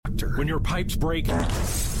When your pipes break,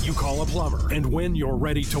 you call a plumber. And when you're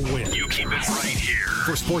ready to win, you keep it right here.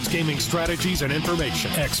 For sports gaming strategies and information,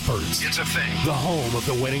 experts. It's a thing. The home of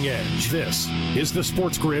the winning edge. This is the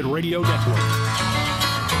Sports Grid Radio Network.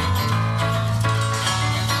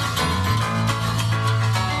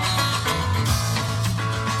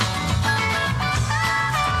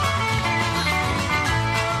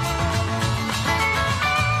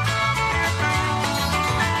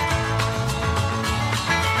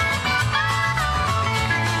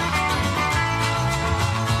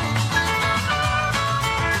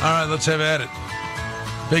 All right, let's have at it.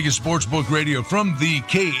 Vegas Sportsbook Radio from the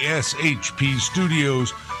KSHP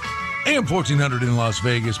studios, AM 1400 in Las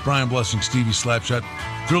Vegas. Brian Blessing, Stevie Slapshot.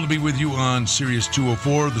 Thrilled to be with you on Sirius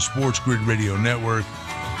 204, the Sports Grid Radio Network.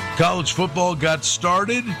 College football got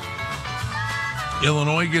started.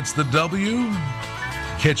 Illinois gets the W.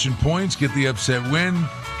 Catching points, get the upset win.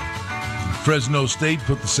 Fresno State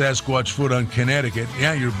put the Sasquatch foot on Connecticut.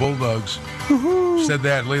 Yeah, your Bulldogs. Woo-hoo. Said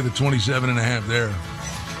that. Lay the 27.5 there.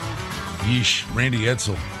 Yeesh, Randy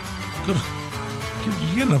Edsall.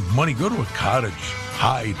 You get enough money, go to a cottage.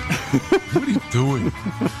 Hide. What are you doing?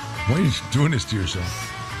 Why are you doing this to yourself?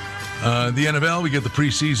 The NFL, we get the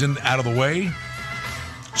preseason out of the way.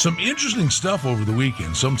 Some interesting stuff over the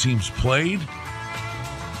weekend. Some teams played.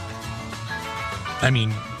 I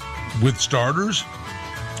mean, with starters.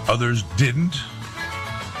 Others didn't.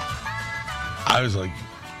 I was like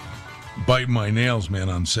biting my nails, man,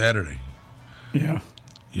 on Saturday. Yeah.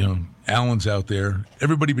 You know, Allen's out there.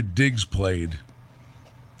 Everybody but Diggs played.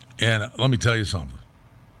 And let me tell you something.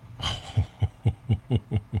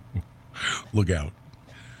 Look out.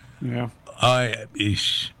 Yeah. I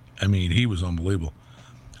mean, he was unbelievable.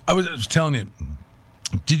 I was telling you,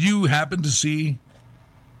 did you happen to see...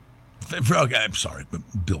 Okay, I'm sorry, but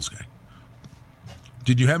Bill's guy.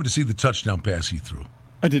 Did you happen to see the touchdown pass he threw?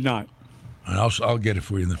 I did not. And I'll get it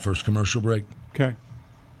for you in the first commercial break. Okay.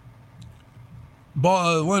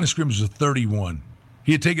 Ball, line of scrimmage was a 31.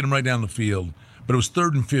 He had taken him right down the field, but it was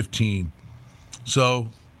 3rd and 15. So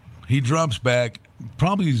he drops back.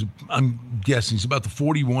 Probably, I'm guessing, he's about the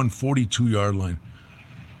 41, 42-yard line.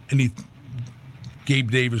 And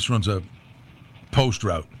Gabe Davis runs a post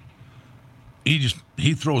route.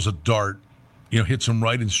 He throws a dart, hits him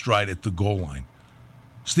right in stride at the goal line.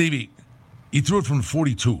 Stevie, he threw it from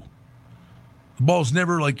 42. The ball's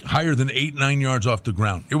never higher than 8-9 yards off the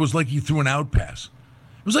ground. It was like he threw an out pass.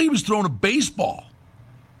 It was like he was throwing a baseball.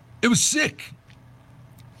 It was sick.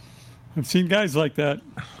 I've seen guys like that.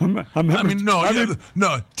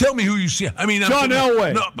 No. Tell me who you see. John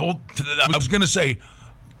Elway. No, I was going to say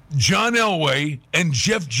John Elway and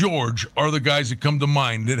Jeff George are the guys that come to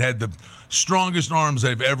mind that had the strongest arms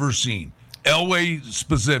I've ever seen. Elway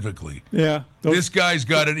specifically. Yeah. This guy's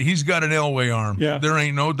got it. He's got an Elway arm. Yeah. There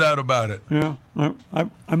ain't no doubt about it. Yeah.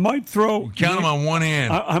 I might throw. Count him on one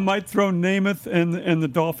hand. I might throw Namath and the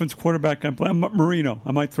Dolphins quarterback I'm playing, Marino.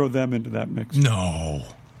 I might throw them into that mix. No.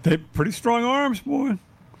 They have pretty strong arms, boy.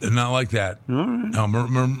 They're not like that. All right.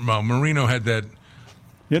 No, Marino had that.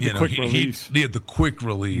 He had the quick release. He had the quick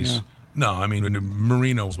release. Yeah. No,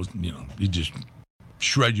 Marino was, he just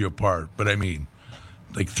shred you apart. But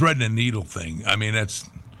threading a needle thing. that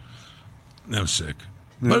was sick.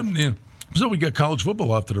 Yeah. But so we got college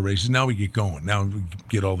football off to the races. Now we get going. Now we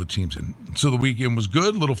get all the teams in. So the weekend was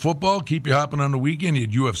good. Little football, keep you hopping on the weekend.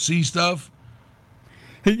 You had UFC stuff.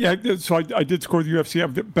 Hey, yeah. So I did score the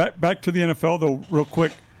UFC. Back to the NFL though, real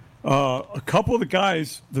quick. A couple of the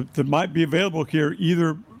guys that might be available here,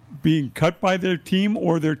 either being cut by their team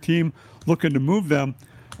or their team looking to move them.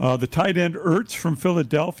 The tight end Ertz from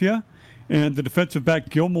Philadelphia. And the defensive back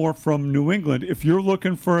Gilmore from New England. If you're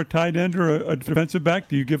looking for a tight end or a defensive back,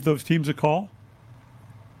 do you give those teams a call?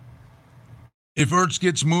 If Ertz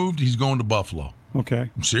gets moved, he's going to Buffalo. Okay.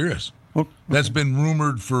 I'm serious. Okay. That's been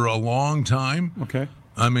rumored for a long time. Okay.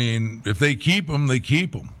 If they keep him, they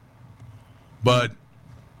keep him. But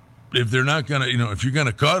if they're not going to, if you're going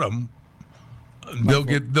to cut him, they'll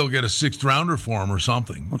get a 6th rounder for him or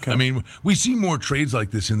something. Okay. We see more trades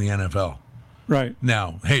like this in the NFL. Right.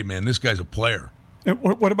 Now, hey, man, this guy's a player. And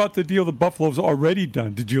what about the deal that Buffalo's already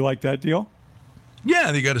done? Did you like that deal?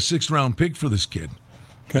 Yeah, they got a 6th-round pick for this kid.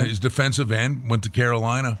 Okay. His defensive end went to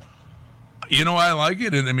Carolina. I like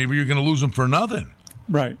it, and maybe you're going to lose him for nothing.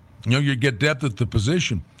 Right. You get depth at the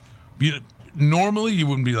position. Normally, you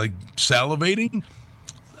wouldn't be salivating.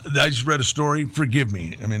 I just read a story. Forgive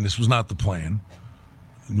me. This was not the plan.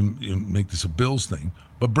 You make this a Bills thing.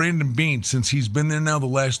 But Brandon Beane, since he's been there now the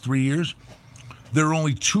last 3 years, there are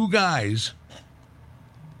only 2 guys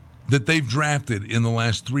that they've drafted in the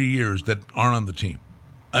last 3 years that aren't on the team.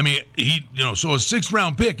 I mean, so a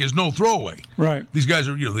sixth-round pick is no throwaway. Right. These guys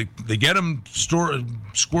are, they get them,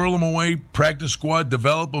 squirrel them away, practice squad,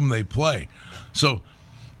 develop them, they play. So,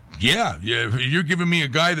 yeah, if you're giving me a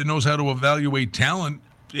guy that knows how to evaluate talent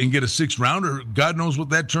and get a sixth-rounder, God knows what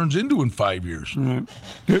that turns into in 5 years. Right.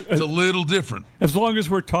 It's a little different. As long as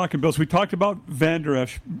we're talking, Bills, we talked about Van Der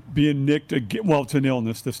Esch being nicked again. Well, it's an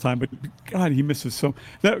illness this time, but God, he misses so.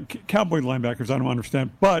 That Cowboy linebackers, I don't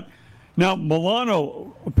understand. But now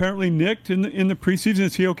Milano apparently nicked in the preseason.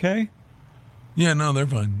 Is he okay? Yeah, no, they're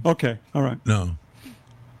fine. Okay, all right. No.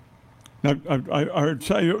 Now, I heard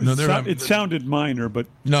it sounded minor, but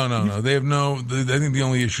no. They have no. I think the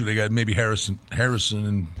only issue they got maybe Harrison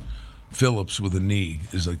and Phillips with a knee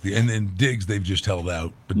is like and then Diggs they've just held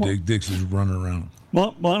out, but Diggs is running around.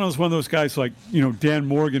 Milano's one of those guys like Dan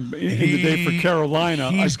Morgan in the day for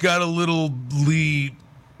Carolina. He's got a little Lee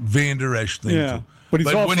Van Der Esch thing. Yeah, too. but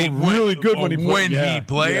he's also really good when he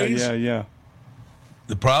plays. Yeah.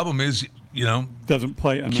 The problem is doesn't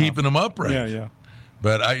play enough. Keeping him upright. Yeah.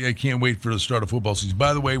 But I can't wait for the start of football season.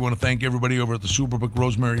 By the way, I want to thank everybody over at the Superbook,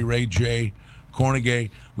 Rosemary, Ray, Jay, Cornegay.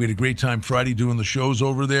 We had a great time Friday doing the shows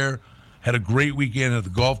over there. Had a great weekend at the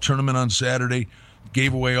golf tournament on Saturday.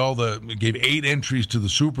 Gave 8 entries to the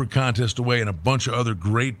Super Contest away and a bunch of other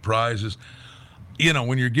great prizes.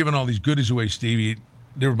 When you're giving all these goodies away, Stevie,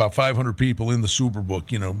 there were about 500 people in the Superbook,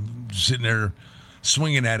 sitting there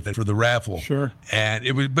swinging at it for the raffle. Sure. And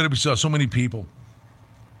we saw so many people.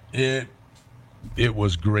 It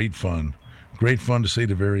was great fun. Great fun, to say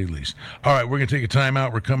the very least. All right, we're going to take a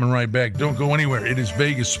timeout. We're coming right back. Don't go anywhere. It is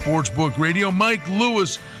Vegas Sportsbook Radio. Mike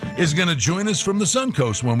Lewis is going to join us from the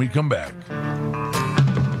Suncoast when we come back.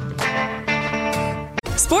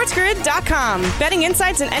 SportsGrid.com. Betting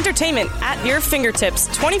insights and entertainment at your fingertips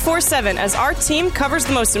 24/7 as our team covers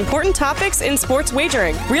the most important topics in sports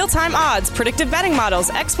wagering. Real-time odds, predictive betting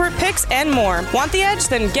models, expert picks, and more. Want the edge?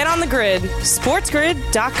 Then get on the grid.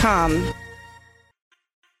 SportsGrid.com.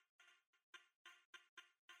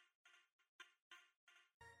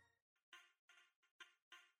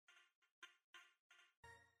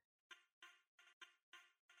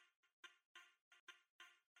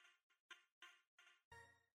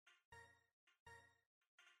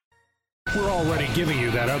 We're already giving you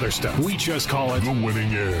that other stuff. We just call it the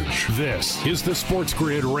winning edge. This is the Sports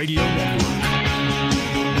Grid Radio Network.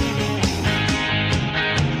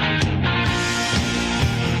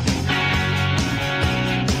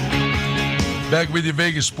 Back with you,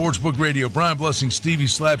 Vegas Sportsbook Radio. Brian Blessing, Stevie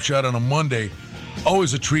Slapshot on a Monday.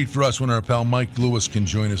 Always a treat for us when our pal Mike Lewis can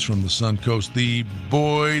join us from the Suncoast. The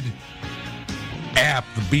Boyd app,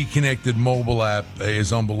 the Be Connected mobile app,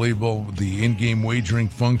 is unbelievable. The in-game wagering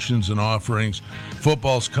functions and offerings.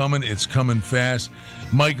 Football's coming. It's coming fast.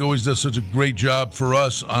 Mike always does such a great job for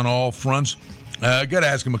us on all fronts. I got to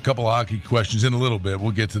ask him a couple of hockey questions in a little bit.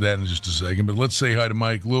 We'll get to that in just a second. But let's say hi to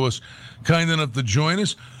Mike Lewis, kind enough to join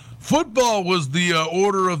us. Football was the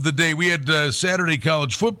order of the day. We had Saturday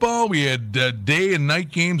college football. We had day and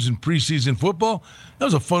night games in preseason football. That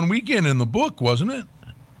was a fun weekend in the book, wasn't it?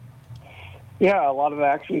 Yeah, a lot of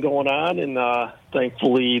action going on, and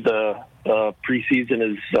thankfully the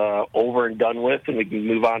preseason is over and done with, and we can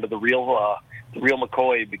move on to the real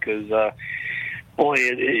McCoy, because boy,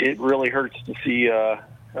 it really hurts to see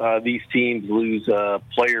these teams lose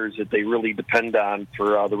players that they really depend on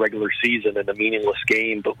for the regular season in a meaningless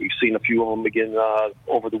game. But we've seen a few of them again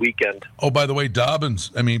over the weekend. Oh, by the way, Dobbins,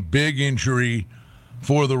 big injury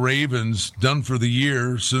for the Ravens, done for the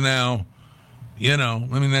year. So now,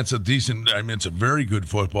 that's a decent, it's a very good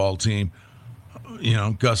football team.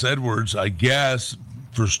 Gus Edwards, I guess,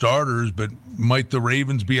 for starters, but might the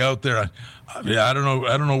Ravens be out there? I don't know.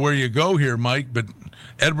 I don't know where you go here, Mike, but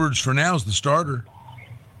Edwards for now is the starter.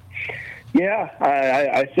 Yeah,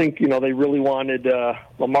 I think, they really wanted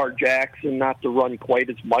Lamar Jackson not to run quite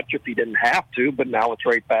as much if he didn't have to, but now it's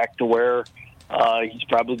right back to where he's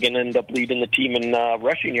probably going to end up leading the team in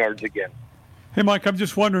rushing yards again. Hey, Mike, I'm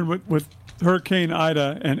just wondering, with Hurricane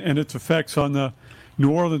Ida and its effects on the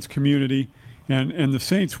New Orleans community, and the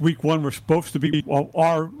Saints week 1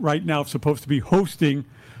 are right now supposed to be hosting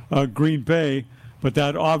Green Bay, but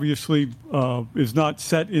that obviously is not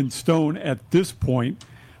set in stone at this point.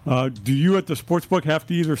 Do you at the Sportsbook have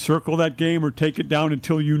to either circle that game or take it down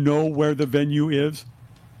until you know where the venue is?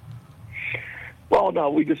 Well, no,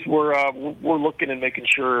 we're looking and making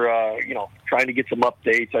sure, trying to get some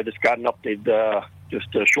updates. I just got an update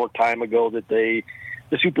just a short time ago that the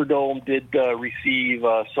Superdome did receive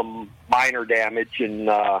some minor damage, and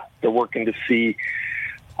they're working to see,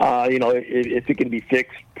 if it can be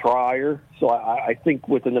fixed prior. So I think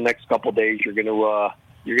within the next couple of days you're going to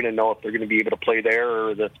you're going to know if they're going to be able to play there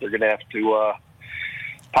or if they're going to have to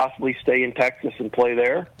possibly stay in Texas and play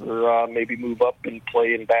there, or maybe move up and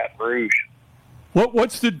play in Baton Rouge.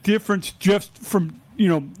 What's the difference just from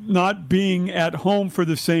not being at home for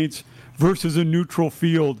the Saints versus a neutral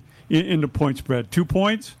field in the point spread? 2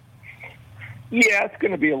 points? Yeah, it's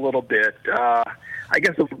going to be a little bit. I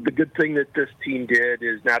guess the good thing that this team did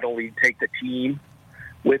is not only take the team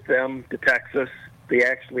with them to Texas, they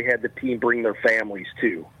actually had the team bring their families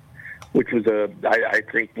too, which was I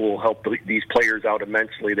think will help these players out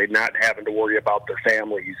immensely. They're not having to worry about their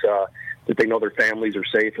families, that they know their families are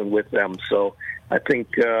safe and with them. So I think,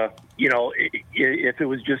 if it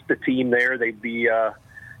was just the team there, they'd be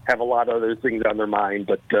have a lot of other things on their mind.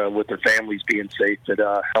 But with their families being safe, it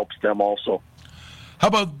helps them also. How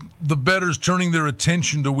about the bettors turning their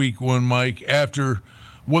attention to Week 1, Mike, after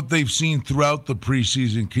what they've seen throughout the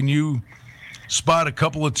preseason? Can you spot a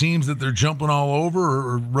couple of teams that they're jumping all over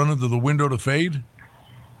or running to the window to fade?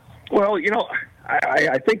 Well,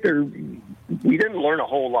 I think we didn't learn a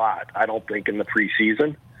whole lot, I don't think, in the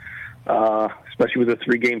preseason, especially with a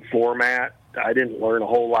 3-game format. I didn't learn a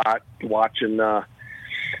whole lot watching the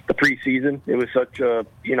preseason. It was such a,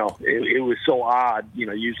 it was so odd.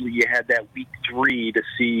 Usually you had that week 3 to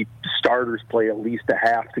see starters play at least a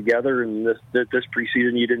half together, and this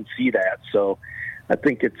preseason you didn't see that. So I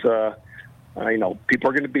think it's, people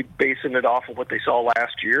are going to be basing it off of what they saw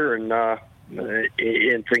last year and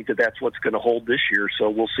think that that's what's going to hold this year. So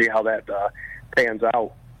we'll see how that pans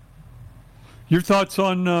out. Your thoughts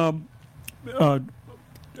on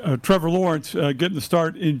Trevor Lawrence getting the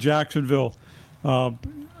start in Jacksonville?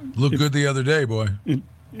 Looked good the other day, boy.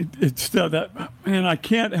 It's that, man. I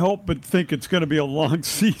can't help but think it's going to be a long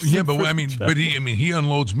season. Yeah, but he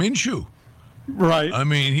unloads Minshew, right? I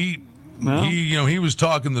mean, he was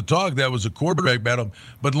talking the talk. That was a quarterback battle,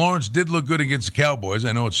 but Lawrence did look good against the Cowboys.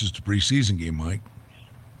 I know it's just a preseason game, Mike.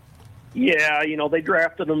 Yeah, they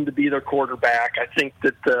drafted him to be their quarterback. I think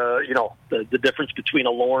that the difference between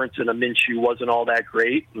a Lawrence and a Minshew wasn't all that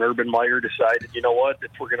great. And Urban Meyer decided, you know what,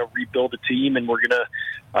 if we're going to rebuild a team and we're going to,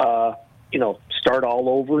 start all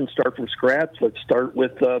over and start from scratch, let's start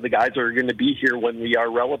with the guys that are going to be here when we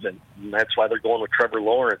are relevant. And that's why they're going with Trevor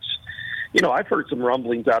Lawrence. I've heard some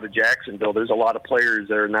rumblings out of Jacksonville. There's a lot of players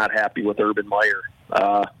that are not happy with Urban Meyer.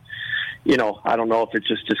 I don't know if it's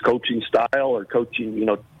just his coaching style or coaching,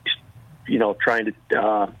 trying to,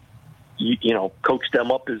 coach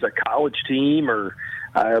them up as a college team,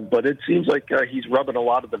 but it seems like he's rubbing a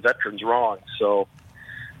lot of the veterans wrong. So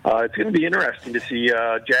it's going to be interesting to see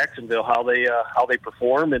Jacksonville how they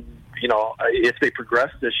perform and if they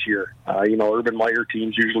progress this year. Urban Meyer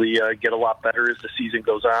teams usually get a lot better as the season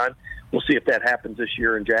goes on. We'll see if that happens this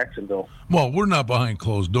year in Jacksonville. Well, we're not behind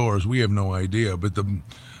closed doors. We have no idea, but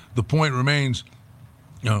the point remains,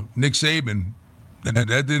 Nick Saban. And that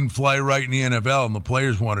didn't fly right in the NFL, and the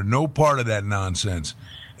players wanted no part of that nonsense.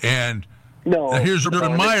 And here's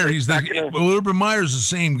Urban Meyer. Urban Meyer's the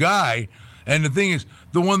same guy. And the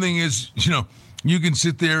one thing is, you can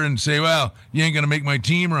sit there and say, well, you ain't going to make my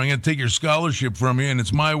team or I'm going to take your scholarship from you, and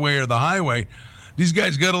it's my way or the highway. These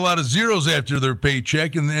guys got a lot of zeros after their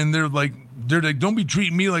paycheck, and they're like, don't be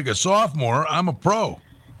treating me like a sophomore. I'm a pro.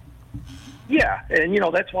 Yeah, and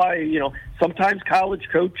that's why sometimes college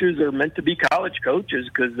coaches are meant to be college coaches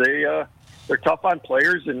because they're tough on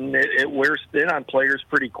players and it wears thin on players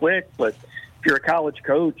pretty quick. But if you're a college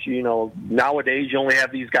coach, nowadays you only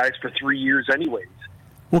have these guys for 3 years anyways.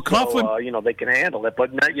 Well, Coughlin, so, they can handle it.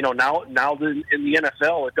 But now in the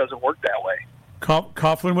NFL it doesn't work that way.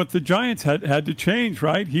 Coughlin with the Giants had to change,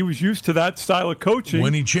 right? He was used to that style of coaching.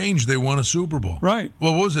 When he changed, they won a Super Bowl. Right.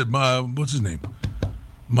 Well, what was it? What's his name?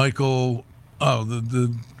 Michael. Oh,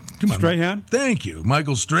 come on. Strahan? Thank you.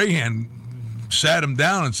 Michael Strahan sat him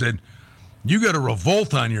down and said, you got a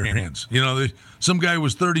revolt on your hands. Some guy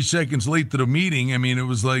was 30 seconds late to the meeting. I mean, it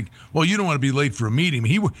was like, well, you don't want to be late for a meeting.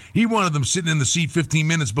 He wanted them sitting in the seat 15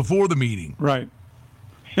 minutes before the meeting. Right.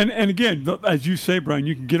 And again, as you say, Brian,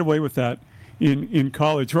 you can get away with that in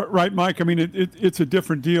college. Right, Mike? I mean, it's a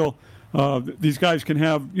different deal. These guys can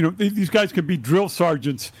have, these guys can be drill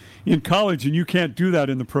sergeants in college, and you can't do that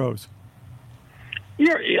in the pros.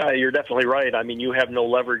 You're definitely right. I mean, you have no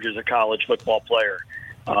leverage as a college football player.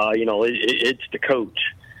 It's the coach.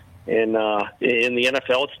 And in the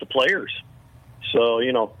NFL, it's the players. So,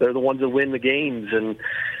 they're the ones that win the games. And,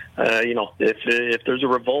 if there's a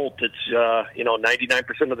revolt, it's,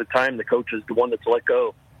 99% of the time the coach is the one that's let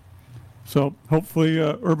go. So hopefully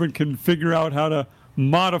Urban can figure out how to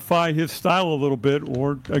modify his style a little bit,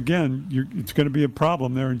 or again, it's going to be a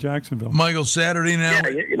problem there in Jacksonville. Michael, Saturday now. Yeah,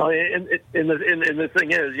 and the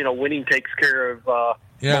thing is, winning takes care of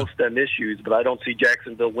most of them issues, but I don't see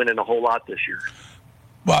Jacksonville winning a whole lot this year.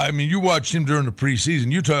 Well, I mean, you watched him during the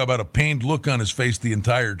preseason. You talk about a pained look on his face the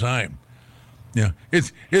entire time. Yeah,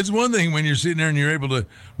 it's one thing when you're sitting there and you're able to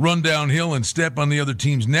run downhill and step on the other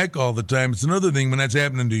team's neck all the time. It's another thing when that's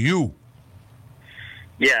happening to you.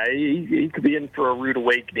 Yeah, he could be in for a rude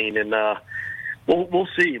awakening, and we'll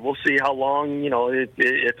see. We'll see how long,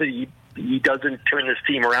 if he doesn't turn this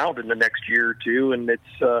team around in the next year or two, and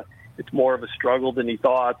it's more of a struggle than he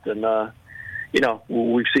thought. And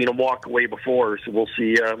we've seen him walk away before, so we'll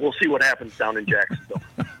see. We'll see what happens down in Jacksonville.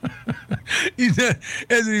 He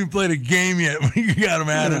hasn't even played a game yet. You got him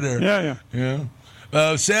out of there. Yeah.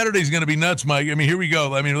 Saturday's going to be nuts, Mike. I mean, here we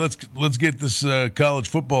go. I mean, let's get this college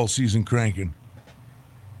football season cranking.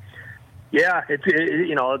 Yeah, it's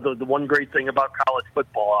the one great thing about college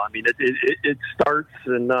football. I mean, it starts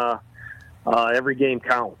and every game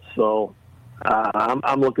counts. So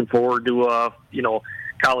I'm looking forward to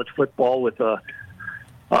college football with the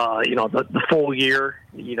full year.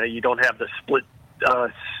 You don't have the split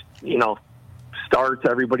starts.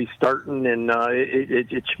 Everybody's starting, and it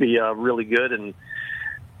should be really good. And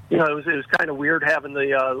it was kind of weird having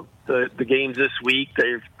the games this week.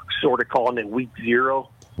 They're sort of calling it week 0.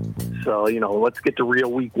 So, let's get to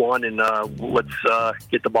real week 1 and let's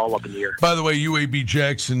get the ball up in the air. By the way, UAB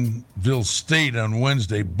Jacksonville State on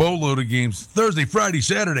Wednesday. Boatload of games Thursday, Friday,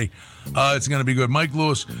 Saturday. It's going to be good. Mike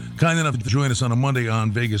Lewis, kind enough to join us on a Monday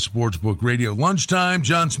on Vegas Sportsbook Radio. Lunchtime,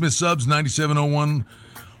 John Smith Subs, 9701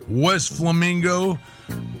 West Flamingo.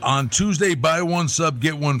 On Tuesday, buy one sub,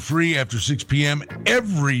 get one free after 6 p.m.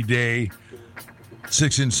 every day.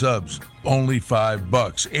 6-inch subs, only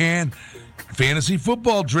 $5. And fantasy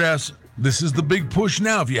football drafts, this is the big push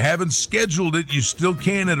now. If you haven't scheduled it, you still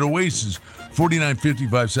can at Oasis,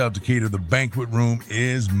 4955 South Decatur. The banquet room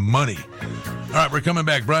is money. All right, we're coming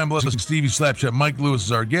back. Brian Blessing, Stevie Slapshot, Mike Lewis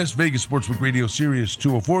is our guest. Vegas Sportsbook Radio, Sirius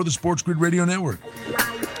 204, the Sports Grid Radio Network.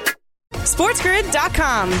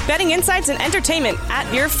 SportsGrid.com. Betting insights and entertainment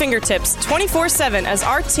at your fingertips 24/7 as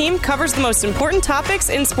our team covers the most important topics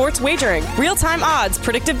in sports wagering. Real-time odds,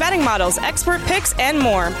 predictive betting models, expert picks, and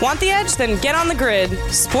more. Want the edge? Then get on the grid.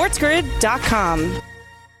 SportsGrid.com.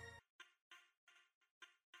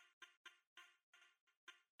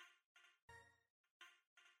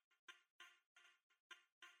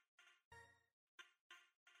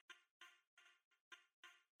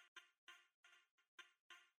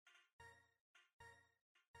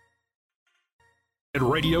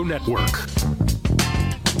 Radio Network.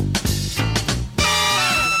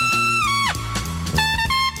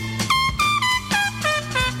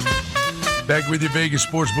 Back with you, Vegas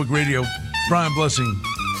Sportsbook Radio. Brian Blessing,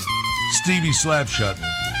 Stevie Slapshot,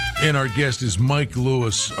 and our guest is Mike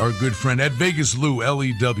Lewis, our good friend at Vegas Lou,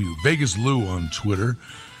 L-E-W, Vegas Lou on Twitter.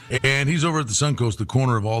 And he's over at the Suncoast, the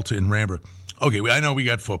corner of Alta and Rambert. Okay, I know we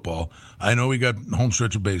got football. I know we got home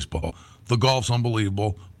stretch of baseball. The golf's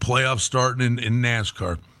unbelievable. Playoffs starting in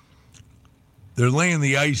NASCAR. They're laying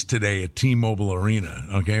the ice today at T-Mobile Arena.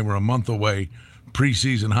 Okay, we're a month away.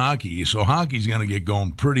 Preseason hockey, so hockey's going to get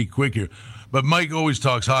going pretty quick here. But Mike always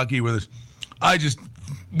talks hockey with us.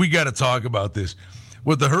 We got to talk about this.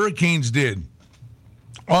 What the Hurricanes did,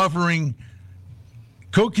 offering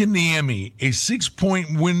Kotkaniemi a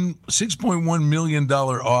 $6.1 million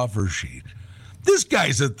offer sheet. This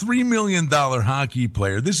guy's a $3 million hockey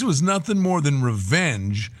player. This was nothing more than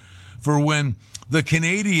revenge for when the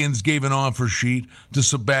Canadians gave an offer sheet to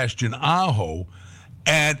Sebastian Aho.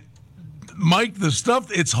 And Mike, the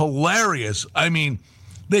stuff, it's hilarious. I mean,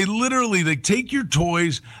 they take your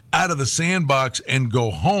toys out of the sandbox and go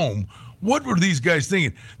home. What were these guys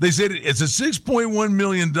thinking? They said it's a $6.1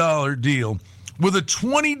 million deal with a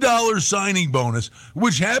 $20 signing bonus,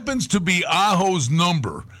 which happens to be Aho's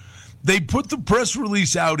number. They put the press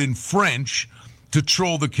release out in French to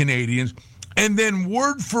troll the Canadians, and then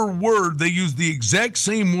word for word, they used the exact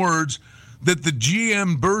same words that the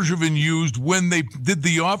GM Bergevin used when they did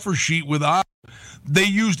the offer sheet with Aho. They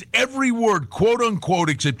used every word, quote unquote,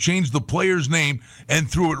 except changed the player's name and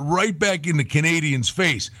threw it right back in the Canadians'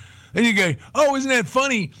 face. And you go, oh, isn't that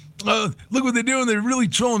funny? Look what they're doing. They're really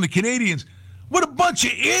trolling the Canadians. What a bunch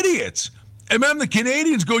of idiots. And then the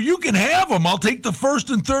Canadians go, you can have them. I'll take the first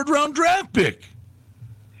and third round draft pick.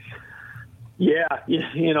 Yeah,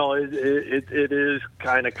 it is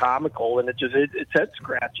kind of comical, and it's head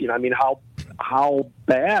scratching. I mean, how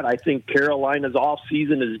bad I think Carolina's off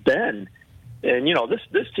season has been, and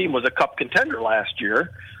this team was a cup contender last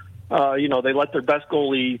year. They let their best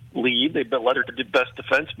goalie leave. They let their best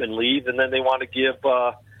defenseman leave, and then they want to give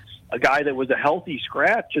a guy that was a healthy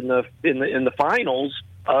scratch in the finals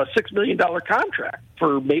a $6 million contract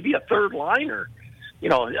for maybe a third liner.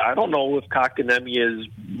 I don't know if Kotkaniemi is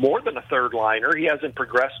more than a third liner. He hasn't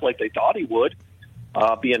progressed like they thought he would,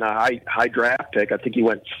 being a high draft pick. I think he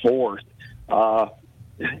went fourth. They're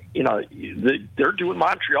doing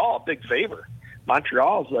Montreal a big favor.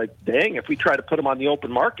 Montreal's like, dang, if we try to put them on the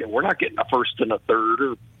open market, we're not getting a first and a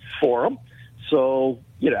third for them. So,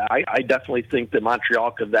 I definitely think that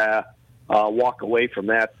Montreal could walk away from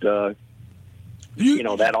that.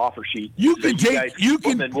 That offer sheet. We'll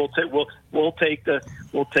take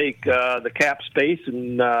the cap space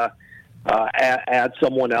and add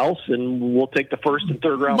someone else, and we'll take the first and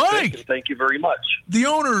third round pick. And thank you very much. The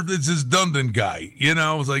owner is this Dundon guy.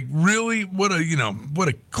 Was like, really, what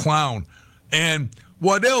a clown. And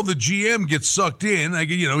Waddell, the GM, gets sucked in.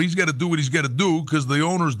 He's got to do what he's got to do because the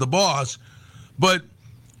owner's the boss. But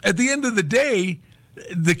at the end of the day,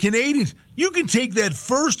 the Canadians, you can take that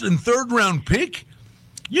first and third round pick.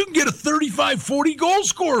 You can get a 35-40 goal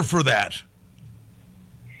scorer for that.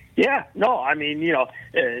 Yeah, no, I mean, you're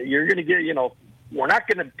going to get, we're not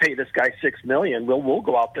going to pay this guy $6 million. We'll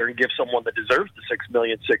go out there and give someone that deserves the $6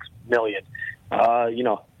 million.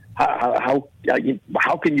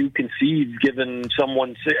 How can you conceive giving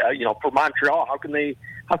someone, for Montreal? How can they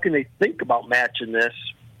think about matching this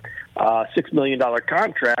 $6 million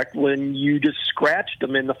contract when you just scratched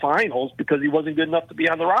him in the finals because he wasn't good enough to be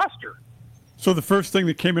on the roster? So the first thing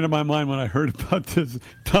that came into my mind when I heard about this,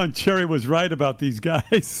 Don Cherry was right about these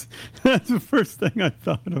guys. That's the first thing I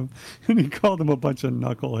thought of, and he called them a bunch of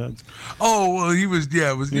knuckleheads. Oh well, he was.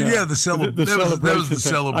 Yeah, it was. Yeah, the celebration. That was the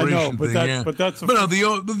celebration I know, but thing.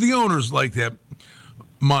 The owners like that,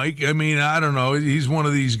 Mike. I mean, I don't know. He's one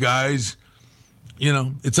of these guys.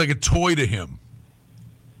 It's like a toy to him.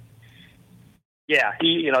 Yeah,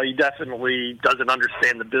 he definitely doesn't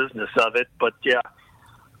understand the business of it, but yeah.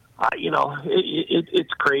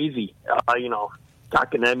 It's crazy.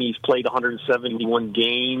 Kotkaniemi's played 171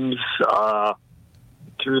 games.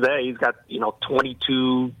 Through that, he's got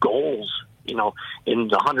 22 goals. In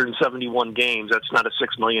the 171 games, that's not a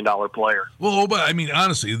 $6 million player. Well, but I mean,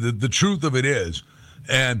 honestly, the truth of it is,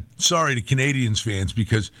 and sorry to Canadians fans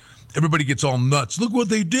because everybody gets all nuts. Look what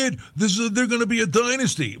they did. They're going to be a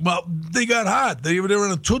dynasty. Well, they got hot. They were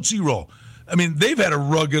in a Tootsie Roll. I mean, they've had a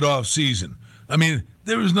rugged off season. I mean,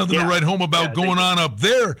 there was nothing to write home about going on up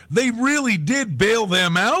there. They really did bail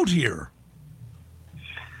them out here.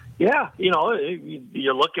 Yeah, you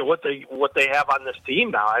look at what they have on this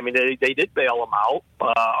team now. I mean, they did bail them out.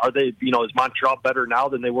 Are they? Is Montreal better now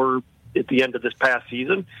than they were at the end of this past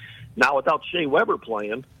season? Now without Shea Weber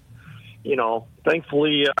playing,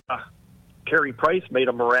 thankfully Carey Price made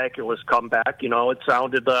a miraculous comeback. It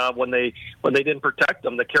sounded when they didn't protect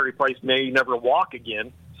him that Carey Price may never walk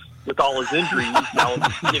again. With all his injuries now,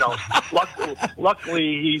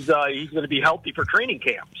 luckily he's going to be healthy for training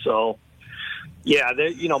camp. So, yeah,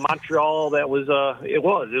 Montreal, that was a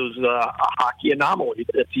hockey anomaly.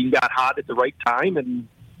 The team got hot at the right time, and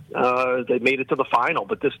they made it to the final.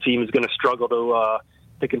 But this team is going to struggle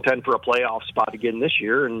to contend for a playoff spot again this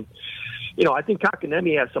year. And I think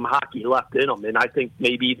Kotkaniemi has some hockey left in him, and I think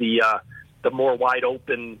maybe the more wide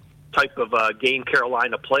open type of game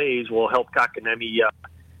Carolina plays will help Kotkaniemi.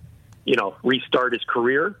 Restart his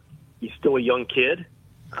career. He's still a young kid.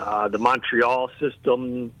 The Montreal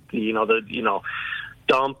system,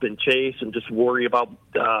 dump and chase and just worry about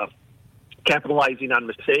capitalizing on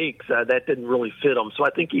mistakes. That didn't really fit him. So I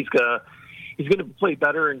think he's going to play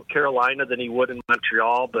better in Carolina than he would in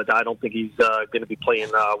Montreal, but I don't think he's going to be playing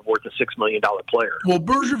worth a $6 million player. Well,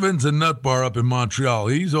 Bergevin's a nut bar up in Montreal.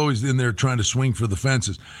 He's always in there trying to swing for the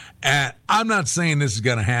fences. And I'm not saying this is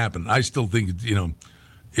going to happen. I still think,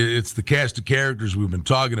 it's the cast of characters we've been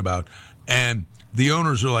talking about, and the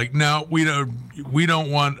owners are like, no, we don't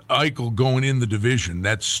want Eichel going in the division.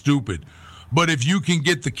 That's stupid. But if you can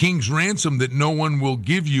get the king's ransom that no one will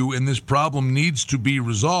give you, and this problem needs to be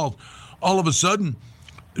resolved, all of a sudden,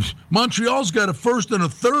 Montreal's got a first and a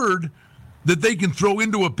third that they can throw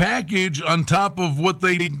into a package on top of what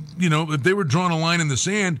they, if they were drawing a line in the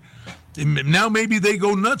sand, now maybe they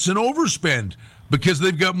go nuts and overspend. Because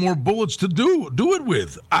they've got more bullets to do it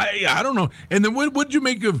with. I don't know. And then what'd you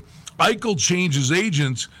make of Eichel change his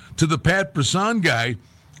agents to the Pat Brisson guy?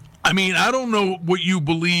 I mean, I don't know what you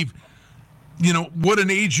believe, what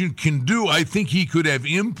an agent can do. I think he could have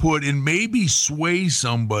input and maybe sway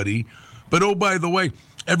somebody. But, oh, by the way,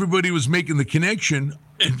 everybody was making the connection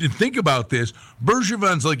and think about this.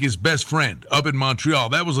 Bergevin's like his best friend up in Montreal.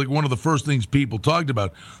 That was like one of the first things people talked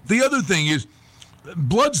about. The other thing is,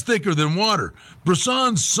 blood's thicker than water.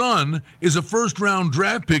 Brisson's son is a first-round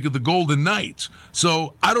draft pick of the Golden Knights.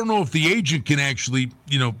 So I don't know if the agent can actually,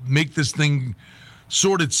 make this thing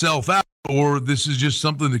sort itself out, or this is just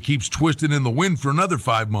something that keeps twisting in the wind for another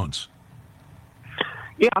 5 months.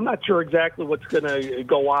 Yeah, I'm not sure exactly what's going to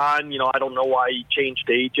go on. I don't know why he changed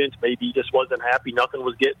agents. Maybe he just wasn't happy nothing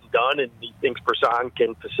was getting done, and he thinks Brisson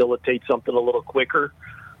can facilitate something a little quicker.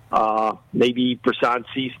 Maybe Brisson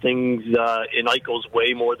sees things in Eichel's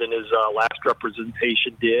way more than his last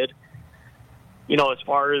representation did. As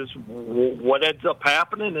far as what ends up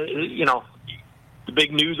happening, the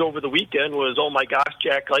big news over the weekend was, oh my gosh,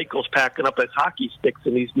 Jack Eichel's packing up his hockey sticks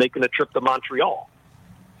and he's making a trip to Montreal,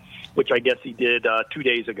 which I guess he did 2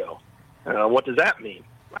 days ago. What does that mean?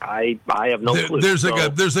 I have no clue. There's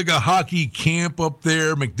like a hockey camp up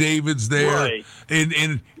there. McDavid's there, right.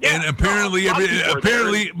 and apparently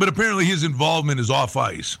apparently his involvement is off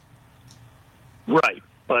ice. Right,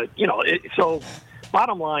 but so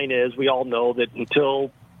bottom line is we all know that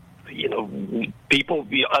until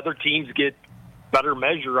other teams get better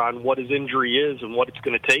measure on what his injury is and what it's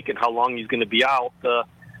going to take and how long he's going to be out.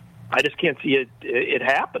 I just can't see it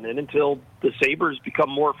happening until the Sabres become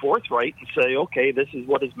more forthright and say, okay, this is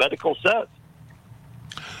what his medical says.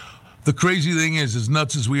 The crazy thing is, as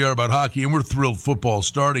nuts as we are about hockey, and we're thrilled football's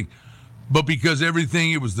starting, but because it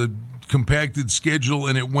was the compacted schedule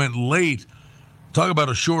and it went late, talk about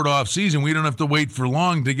a short off season, we don't have to wait for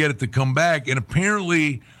long to get it to come back. And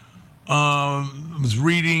apparently, I was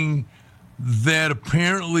reading that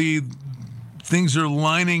apparently things are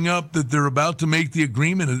lining up that they're about to make the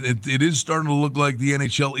agreement. It is starting to look like the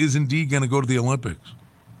NHL is indeed going to go to the Olympics.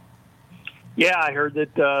 Yeah, I heard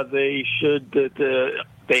that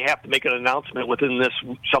they have to make an announcement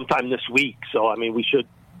sometime this week. So, I mean, we should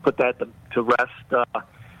put that to rest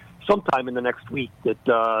sometime in the next week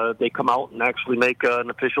that they come out and actually make an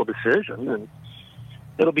official decision. And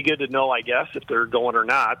it'll be good to know, I guess, if they're going or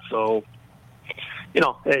not. So,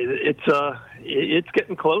 it's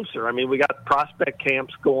getting closer. I mean, we got prospect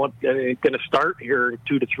camps going to start here in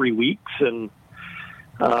 2 to 3 weeks, and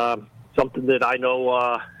something that I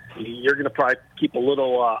know you're going to probably keep a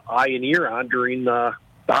little eye and ear on during the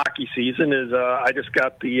hockey season is I just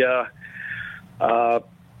got the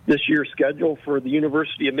this year's schedule for the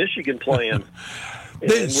University of Michigan playing.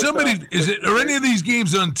 Are any of these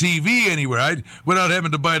games on TV anywhere? Without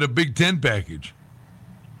having to buy the Big Ten package.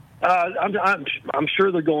 I'm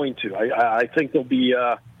sure they're going to. I think there'll be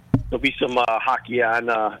some hockey on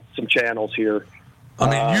some channels here.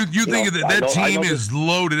 I mean, you think that team is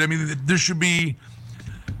loaded. I mean, there should be,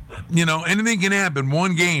 anything can happen.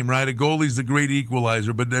 One game, right? A goalie's the great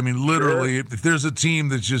equalizer. But, I mean, literally, sure. If there's a team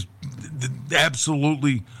that's just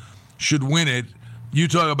absolutely should win it, you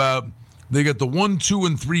talk about they got the 1, 2,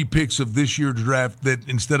 and 3 picks of this year's draft that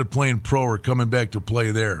instead of playing pro are coming back to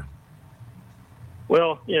play there.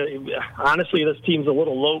 Well, honestly, this team's a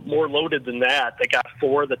little more loaded than that. They got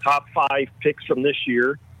 4 of the top 5 picks from this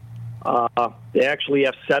year. They actually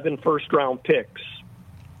have 7 first-round picks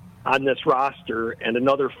on this roster and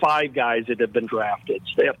another 5 guys that have been drafted.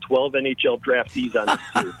 So they have 12 NHL draftees on this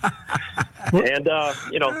team. And,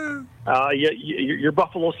 your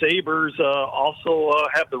Buffalo Sabres also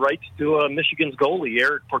have the rights to Michigan's goalie,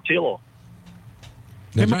 Eric Portillo.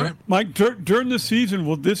 Hey, Mike, during the season,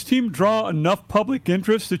 will this team draw enough public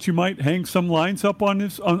interest that you might hang some lines up on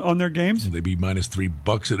their games? Will they be minus $3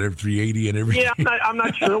 at every 380 and every? Yeah, I'm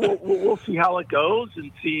not sure. We'll see how it goes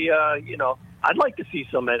and see. I'd like to see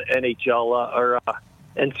some NHL or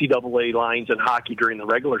NCAA lines in hockey during the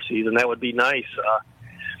regular season. That would be nice.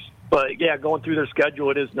 But yeah, going through their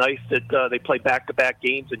schedule, it is nice that they play back-to-back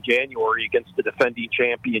games in January against the defending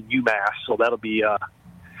champion UMass. So that'll be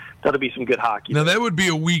some good hockey. Now, that would be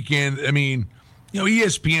a weekend. I mean,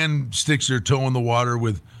 ESPN sticks their toe in the water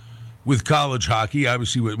with college hockey,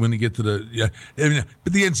 obviously, when they get to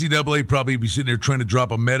but the NCAA probably be sitting there trying to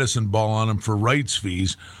drop a medicine ball on them for rights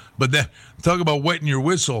fees. But talk about wetting your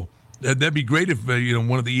whistle. That'd be great if,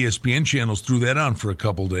 one of the ESPN channels threw that on for a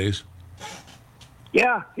couple days.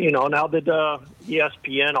 Yeah, now that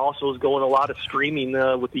ESPN also is going a lot of streaming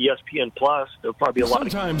with the ESPN Plus, there'll probably be a lot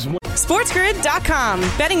of... SportsGrid.com.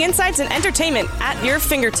 Betting insights and entertainment at your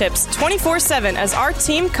fingertips 24/7 as our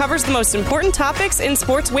team covers the most important topics in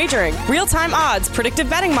sports wagering. Real-time odds, predictive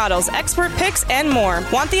betting models, expert picks, and more.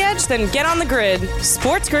 Want the edge? Then get on the grid.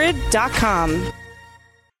 SportsGrid.com.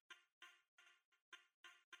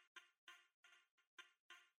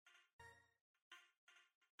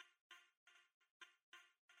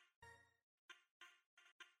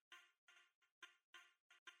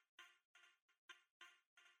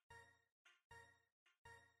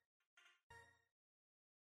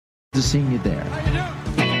 to seeing you there.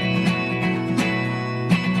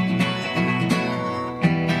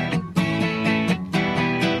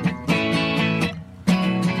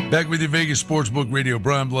 Back with your Vegas Sportsbook Radio.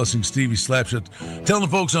 Brian Blessing, Stevie Slapshot. Telling the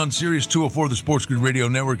folks on Sirius 204, the Sports Grid Radio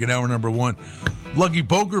Network, in hour number 1. Lucky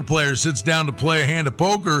poker player sits down to play a hand of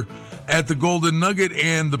poker at the Golden Nugget,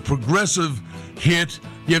 and the progressive hit.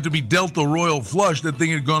 You have to be dealt the royal flush. That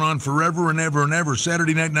thing had gone on forever and ever and ever.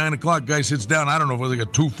 Saturday night, 9 o'clock, guy sits down. I don't know if it was like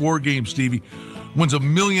a 2-4 game, Stevie. Wins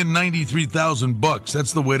 $1,093,000.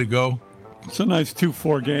 That's the way to go. It's a nice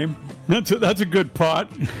 2-4 game. That's a good pot.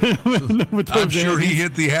 I'm sure he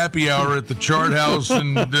hit the happy hour at the Chart House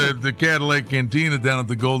and the Cadillac Cantina down at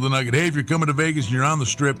the Golden Nugget. Hey, if you're coming to Vegas and you're on the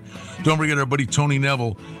Strip, don't forget our buddy Tony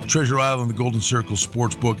Neville, Treasure Island, the Golden Circle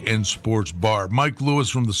Sportsbook and Sports Bar. Mike Lewis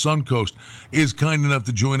from the Suncoast is kind enough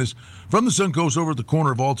to join us from the Suncoast over at the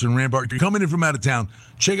corner of Alton and Rampart. If you're coming in from out of town,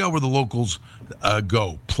 check out where the locals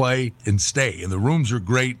go, play, and stay. And the rooms are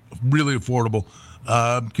great, really affordable.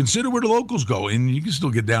 Consider where the locals go, and you can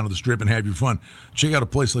still get down to the Strip and have your fun. Check out a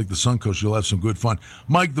place like the Suncoast. You'll have some good fun.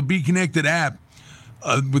 Mike, the Be Connected app,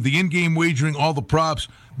 with the in-game wagering, all the props,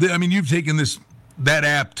 you've taken that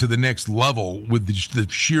app to the next level with the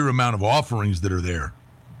sheer amount of offerings that are there.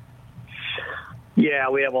 Yeah,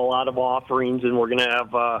 we have a lot of offerings, and we're going to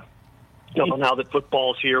have, now that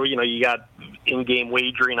football's here, you got in-game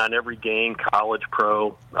wagering on every game, college,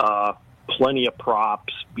 pro, plenty of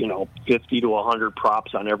props, 50 to 100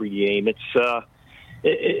 props on every game. It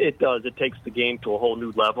takes the game to a whole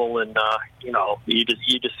new level, and you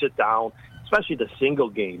just sit down, especially the single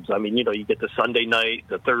games. You get the Sunday night,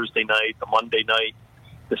 the Thursday night, the Monday night,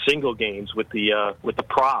 the single games with the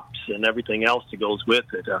props and everything else that goes with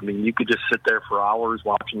it. You could just sit there for hours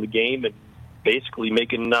watching the game and basically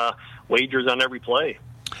making wagers on every play.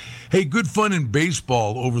 Hey, good fun in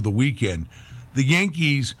baseball over the weekend. The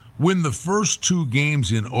Yankees win the first 2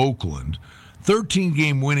 games in Oakland,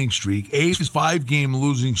 13-game winning streak, A's 5-game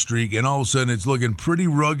losing streak, and all of a sudden it's looking pretty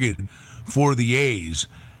rugged for the A's.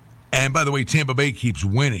 And by the way, Tampa Bay keeps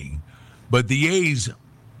winning. But the A's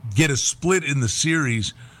get a split in the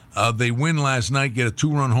series. They win last night, get a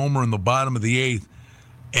 2-run homer in the bottom of the 8th,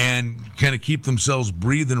 and kind of keep themselves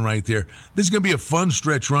breathing right there. This is going to be a fun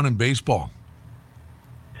stretch run in baseball.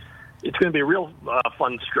 It's going to be a real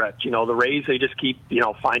fun stretch. The Rays, they just keep,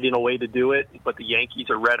 finding a way to do it, but the Yankees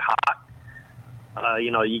are red hot.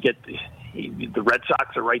 You get the Red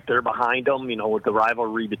Sox are right there behind them, with the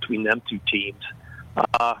rivalry between them two teams.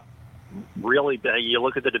 Really, you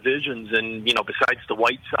look at the divisions, and, besides the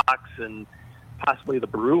White Sox and possibly the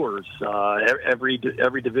Brewers, every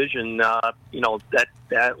division,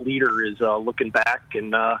 that leader is looking back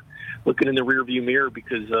and looking in the rearview mirror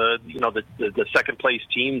because the second place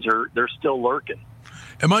teams they're still lurking.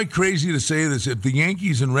 Am I crazy to say this? If the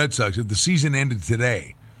Yankees and Red Sox, if the season ended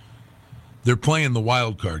today, they're playing the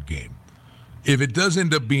wild card game. If it does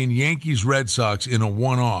end up being Yankees Red Sox in a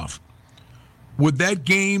one-off, would that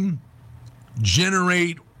game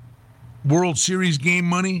generate World Series game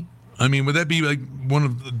money? Would that be like one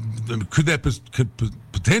of could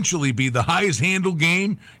potentially be the highest handle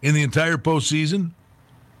game in the entire postseason?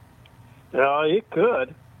 It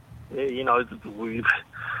could. We've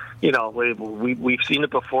seen it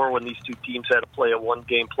before when these two teams had to play a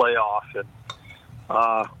 1-game playoff, and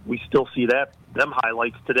we still see them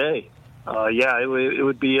highlights today. It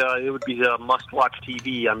would be a must-watch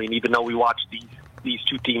TV. Even though we watch these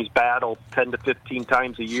two teams battle 10 to 15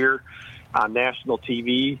 times a year on national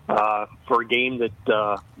TV for a game that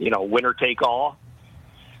winner take all.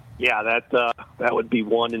 Yeah, that would be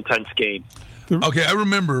one intense game. Okay, I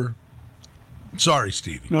remember. Sorry,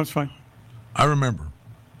 Stevie. No, it's fine. I remember.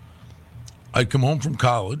 I'd come home from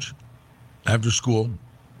college after school.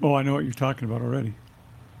 Oh, I know what you're talking about already.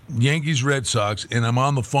 Yankees, Red Sox, and I'm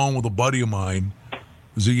on the phone with a buddy of mine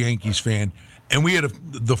who's a Yankees fan, and we had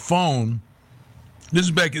the phone. This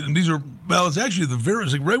is back. It's actually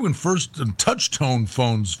right when first touch tone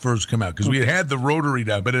phones first come out because we had the rotary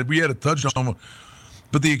dial, but we had a touch tone.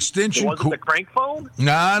 But the extension. It wasn't the crank phone?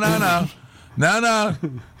 No. No,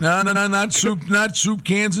 not soup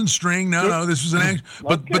cans and string. No, this was an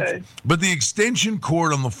okay. But the extension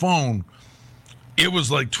cord on the phone, it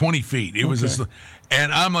was like 20 feet. It was just,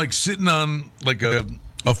 and I'm like sitting on like a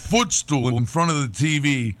footstool in front of the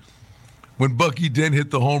TV when Bucky Dent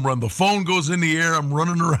hit the home run. The phone goes in the air. I'm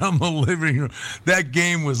running around the living room. That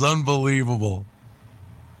game was unbelievable.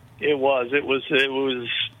 It was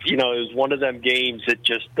one of them games that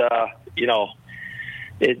just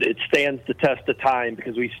it stands the test of time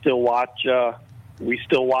because we still watch We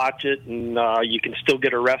still watch it, and you can still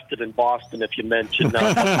get arrested in Boston if you mention.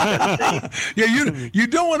 Yeah, you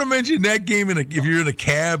don't want to mention that game if you're in a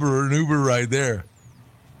cab or an Uber ride there.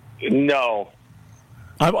 No.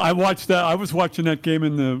 I watched that. I was watching that game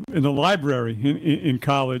in the library in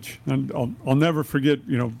college, and I'll never forget.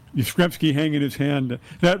 Yastrzemski hanging his hand.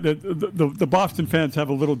 The Boston fans have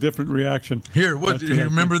a little different reaction. Here, you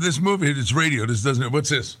remember this movie? It's radio. This doesn't it? What's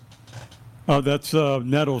this? Oh, that's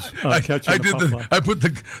Nettles catching I put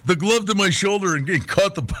the glove to my shoulder and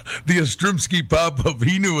caught the Yastrzemski pop-up.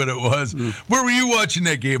 He knew what it was. Where were you watching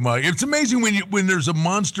that game, Mike? It's amazing when there's a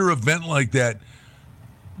monster event like that.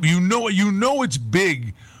 You know it's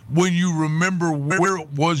big when you remember where it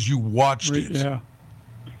was you watched it. Yeah.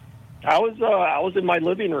 I was in my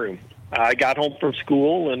living room. I got home from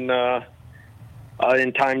school and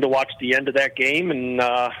in time to watch the end of that game, and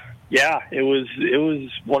it was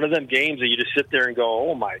one of them games that you just sit there and go,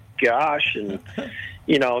 oh my gosh, and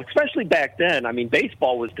especially back then. I mean,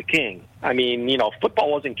 baseball was the king. I mean, football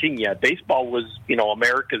wasn't king yet. Baseball was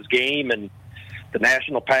America's game and the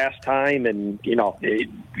national pastime, and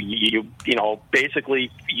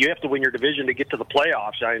basically you have to win your division to get to the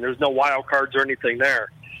playoffs. I mean, there's no wild cards or anything there,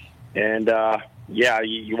 and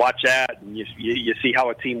you watch that and you see how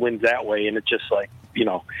a team wins that way, and it's just like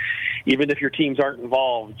even if your teams aren't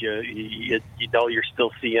involved, you know you're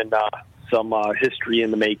still seeing some history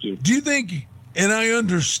in the making. Do you think? And I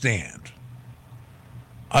understand.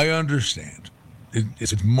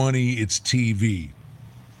 It's money. It's TV.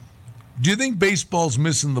 Do you think baseball's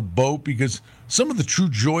missing the boat because some of the true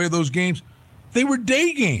joy of those games, they were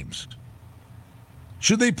day games?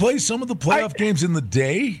 Should they play some of the playoff games in the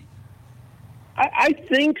day? I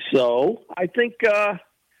think so. I think, I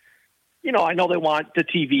know they want the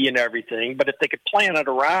TV and everything, but if they could plan it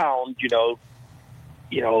around,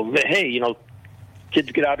 hey,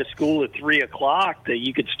 kids get out of school at 3:00, that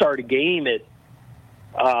you could start a game at,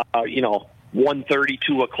 1:30,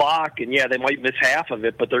 2:00, and they might miss half of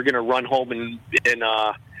it, but they're going to run home and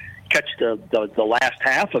catch the last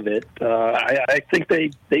half of it. I think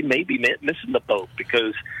they may be missing the boat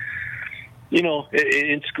because,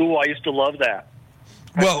 in school I used to love that.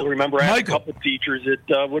 I still remember I had a couple of teachers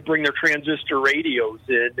that would bring their transistor radios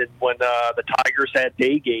in, and when the Tigers had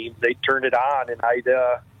day games, they'd turn it on, and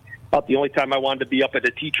about the only time I wanted to be up at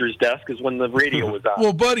a teacher's desk is when the radio was on.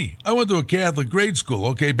 Well, buddy, I went to a Catholic grade school,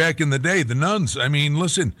 okay, back in the day, the nuns. I mean,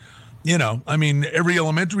 listen, every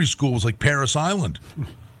elementary school was like Paris Island,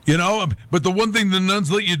 but the one thing the nuns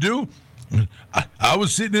let you do, I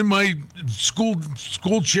was sitting in my school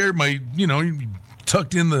chair,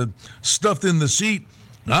 tucked in stuffed in the seat.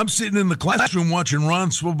 I'm sitting in the classroom watching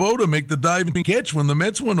Ron Swoboda make the diving catch when the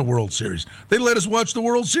Mets won the World Series. They let us watch the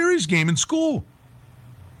World Series game in school.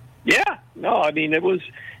 Yeah, no, I mean, it was,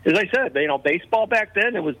 as I said, baseball back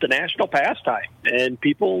then, it was the national pastime. And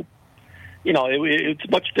people, it's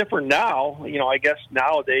much different now. I guess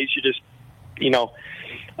nowadays you just,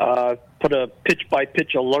 put a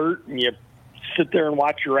pitch-by-pitch alert and you sit there and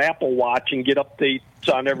watch your Apple Watch and get updates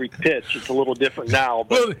on every pitch. It's a little different now.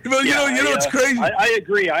 But, it's crazy. I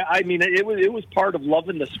agree. I mean, it was part of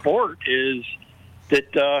loving the sport is that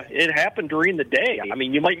it happened during the day. I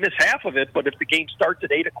mean, you might miss half of it, but if the game starts at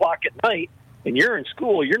 8:00 at night and you're in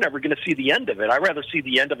school, you're never going to see the end of it. I'd rather see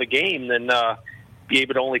the end of a game than be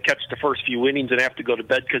able to only catch the first few innings and have to go to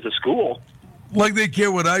bed because of school. Like they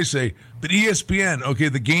care what I say. But ESPN, okay,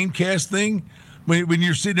 the Gamecast thing, when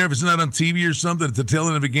you're sitting there, if it's not on TV or something, at the tail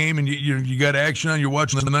end of a game and you got action on, you're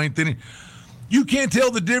watching the ninth inning, you can't tell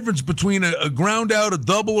the difference between a ground out, a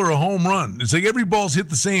double, or a home run. It's like every ball's hit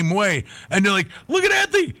the same way. And you're like, look at that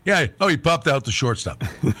thing. Yeah, he popped out the shortstop.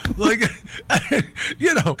 Like,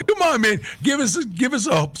 come on, man. Give us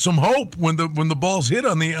some hope when the ball's hit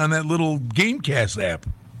on that little Gamecast app.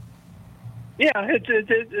 Yeah,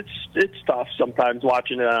 it's tough sometimes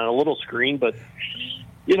watching it on a little screen, but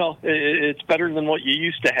it's better than what you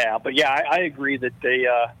used to have. But yeah, I agree that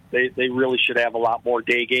they really should have a lot more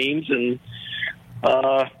day games and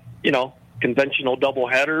conventional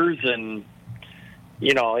doubleheaders, and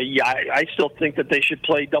I still think that they should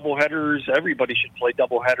play doubleheaders. Everybody should play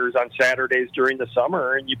doubleheaders on Saturdays during the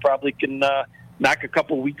summer, and you probably can knock a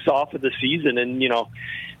couple weeks off of the season. And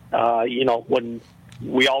when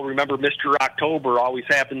we all remember Mr. October always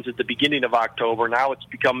happens at the beginning of October. Now it's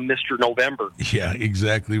become Mr. November. Yeah,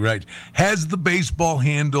 exactly right. Has the baseball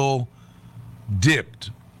handle dipped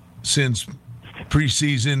since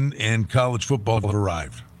preseason and college football have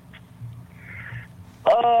arrived?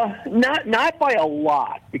 Not by a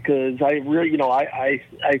lot, because I really,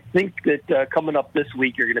 I think that coming up this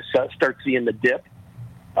week you're going to start seeing the dip.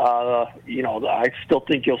 I still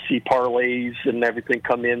think you'll see parlays and everything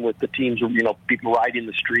come in with the teams, people riding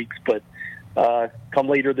the streaks. But come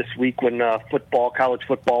later this week when college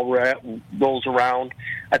football rolls around,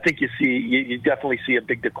 I think you definitely see a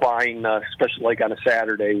big decline, especially like on a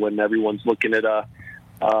Saturday when everyone's looking at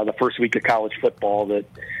the first week of college football,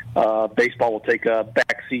 that baseball will take a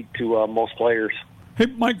backseat to most players. Hey,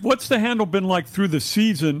 Mike, what's the handle been like through the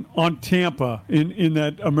season on Tampa in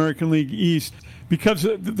that American League East? Because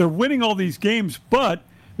they're winning all these games, but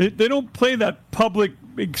they don't play that public,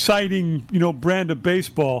 exciting, brand of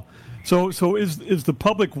baseball. So is the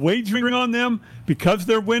public wagering on them because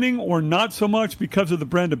they're winning, or not so much because of the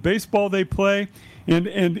brand of baseball they play? And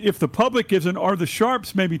if the public isn't, are the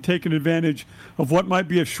Sharps maybe taking advantage of what might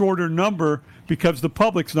be a shorter number because the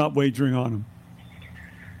public's not wagering on them?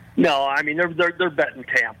 No, I mean they're betting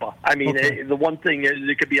Tampa. I mean, okay. The one thing is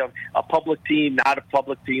it could be a public team, not a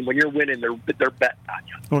public team. When you're winning, they're betting on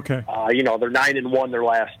you. Okay. They're 9-1 their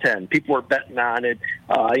last 10. People are betting on it.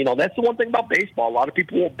 That's the one thing about baseball. A lot of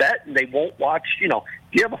people will bet and they won't watch. If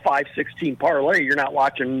you have a 5-16 parlay, you're not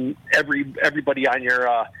watching everybody on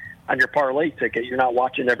your parlay ticket. You're not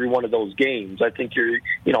watching every one of those games. I think a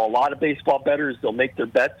lot of baseball bettors, they'll make their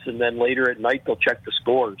bets and then later at night they'll check the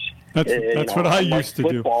scores. That's what I used to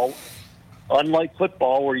do. Unlike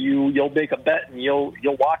football, where you'll make a bet and you'll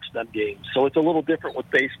watch them games. So it's a little different with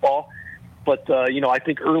baseball. But I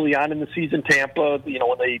think early on in the season, Tampa,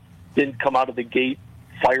 when they didn't come out of the gate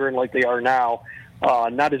firing like they are now,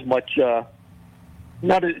 not as much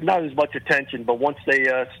attention. But once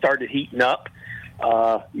they started heating up,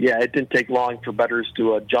 it didn't take long for bettors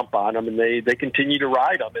to jump on them, and they continue to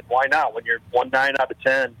ride them. And why not? When you're 9 out of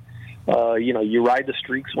 10. You ride the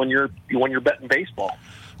streaks when you're betting baseball.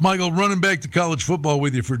 Michael, running back to college football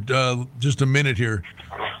with you for just a minute here.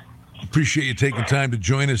 Appreciate you taking time to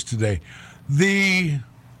join us today. The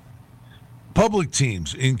public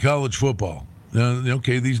teams in college football,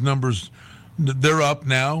 these numbers, they're up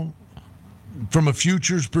now. From a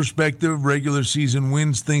futures perspective, regular season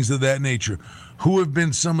wins, things of that nature. Who have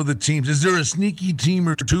been some of the teams? Is there a sneaky team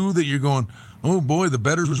or two that you're going, oh boy, the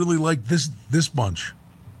bettors really like this bunch?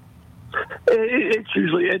 It's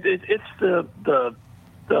usually it's the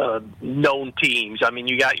known teams. I mean,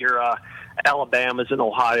 you got your Alabamas and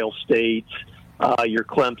Ohio States, your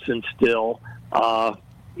Clemson still.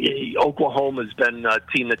 Oklahoma's been a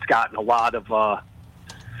team that's gotten a lot of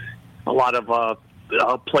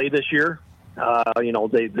play this year.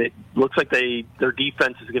 They looks like their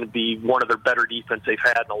defense is going to be one of their better defense they've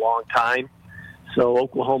had in a long time. So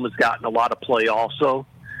Oklahoma's gotten a lot of play also.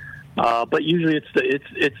 But usually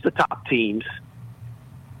it's the top teams.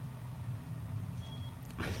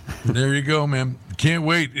 There you go, man. Can't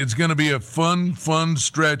wait. It's going to be a fun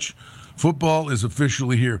stretch. Football is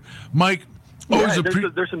officially here. Mike, there's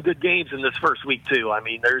some good games in this first week too. I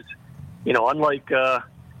mean, there's, unlike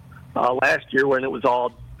last year when it was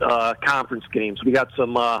all conference games, we got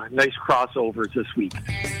some nice crossovers this week.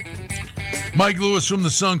 Mike Lewis from the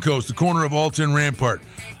Suncoast, the corner of Alta and Rampart.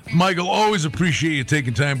 Michael, always appreciate you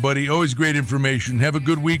taking time, buddy. Always great information. Have a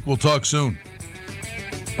good week. We'll talk soon.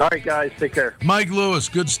 All right, guys. Take care. Mike Lewis,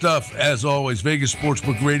 good stuff, as always. Vegas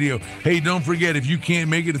Sportsbook Radio. Hey, don't forget, if you can't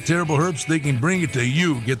make it to Terrible Herbst, they can bring it to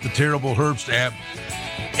you. Get the Terrible Herbst app.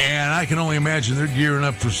 And I can only imagine they're gearing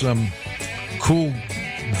up for some cool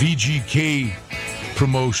VGK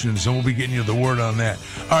promotions, and we'll be getting you the word on that.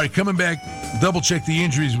 All right, coming back, double-check the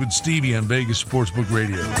injuries with Stevie on Vegas Sportsbook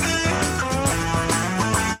Radio.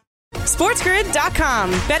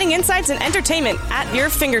 SportsGrid.com. Betting insights and entertainment at your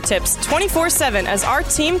fingertips 24/7 as our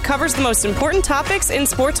team covers the most important topics in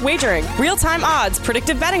sports wagering. Real-time odds,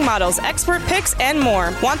 predictive betting models, expert picks, and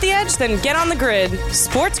more. Want the edge? Then get on the grid.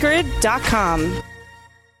 SportsGrid.com.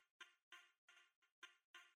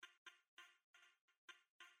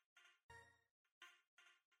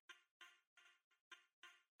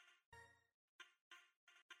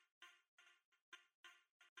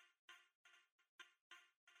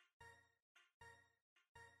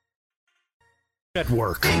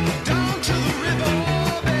 Network. Down to the riverbed.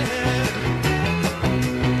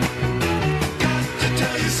 Got to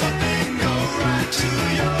tell you something, go right to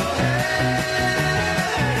your head.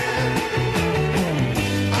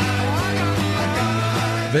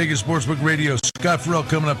 Vegas Sportsbook Radio. Scott Farrell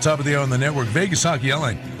coming up top of the hour on the network. Vegas Hockey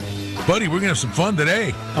Hotline. Buddy, we're going to have some fun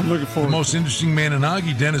today. I'm looking forward. The most interesting man in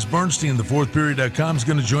hockey, Dennis Bernstein, thefourthperiod.com, is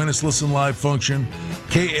going to join us. Listen live function,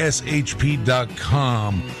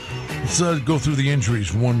 kshp.com. Let's go through the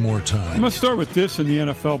injuries one more time. I'm going to start with this in the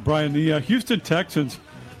NFL, Brian. The Houston Texans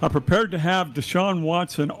are prepared to have Deshaun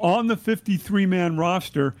Watson on the 53-man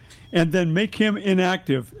roster and then make him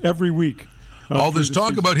inactive every week. All this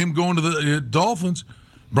talk about him going to the Dolphins,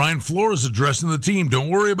 Brian Flores addressing the team. Don't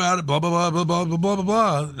worry about it, blah, blah, blah, blah, blah, blah, blah,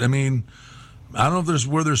 blah. I mean, I don't know if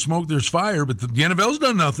where there's smoke, there's fire, but the NFL's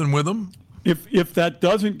done nothing with him. If that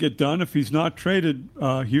doesn't get done, if he's not traded,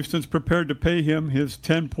 Houston's prepared to pay him his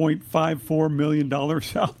 $10.54 million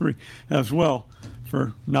salary as well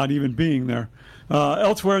for not even being there.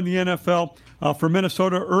 Elsewhere in the NFL, for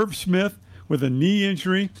Minnesota, Irv Smith with a knee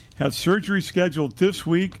injury has surgery scheduled this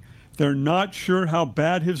week. They're not sure how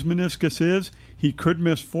bad his meniscus is. He could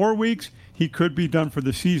miss 4 weeks. He could be done for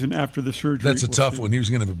the season after the surgery. That's a tough one. He was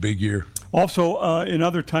going to have a big year. Also, in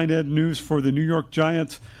other tight end news for the New York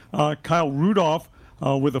Giants, Kyle Rudolph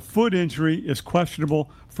with a foot injury is questionable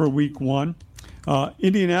for Week 1.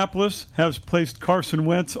 Indianapolis has placed Carson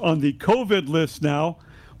Wentz on the COVID list now.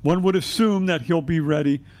 One would assume that he'll be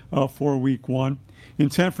ready for Week 1. In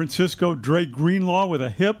San Francisco, Dre Greenlaw with a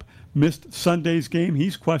hip missed Sunday's game.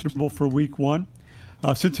 He's questionable for Week 1.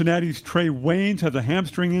 Cincinnati's Trey Waynes has a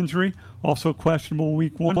hamstring injury, also questionable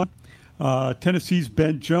Week 1. Tennessee's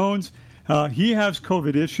Ben Jones, he has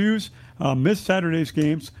COVID issues, missed Saturday's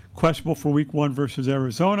games, questionable for Week 1 versus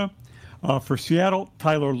Arizona. For Seattle,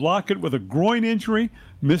 Tyler Lockett with a groin injury,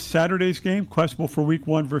 missed Saturday's game, questionable for Week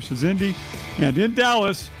 1 versus Indy. And in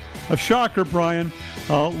Dallas, a shocker, Brian,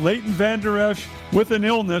 Leighton Vander Esch with an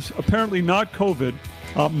illness, apparently not COVID,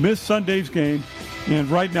 missed Sunday's game. And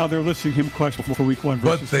right now they're listing him questionable for Week 1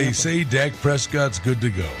 versus But they Tampa. say Dak Prescott's good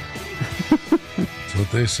to go. That's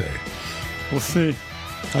what they say. We'll see.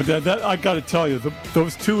 I got to tell you,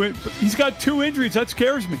 those two, he's got 2 injuries. That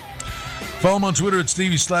scares me. Follow him on Twitter at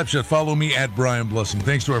Stevie Slapshot. Follow me at Brian Blessing.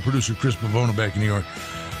 Thanks to our producer, Chris Pavona, back in New York.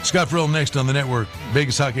 Scott Farrell next on the network,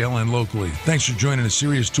 Vegas Hockey Hotline locally. Thanks for joining us,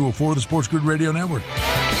 Sirius 204, the Sports Grid Radio Network.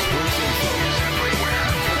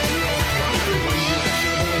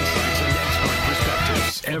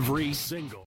 Every single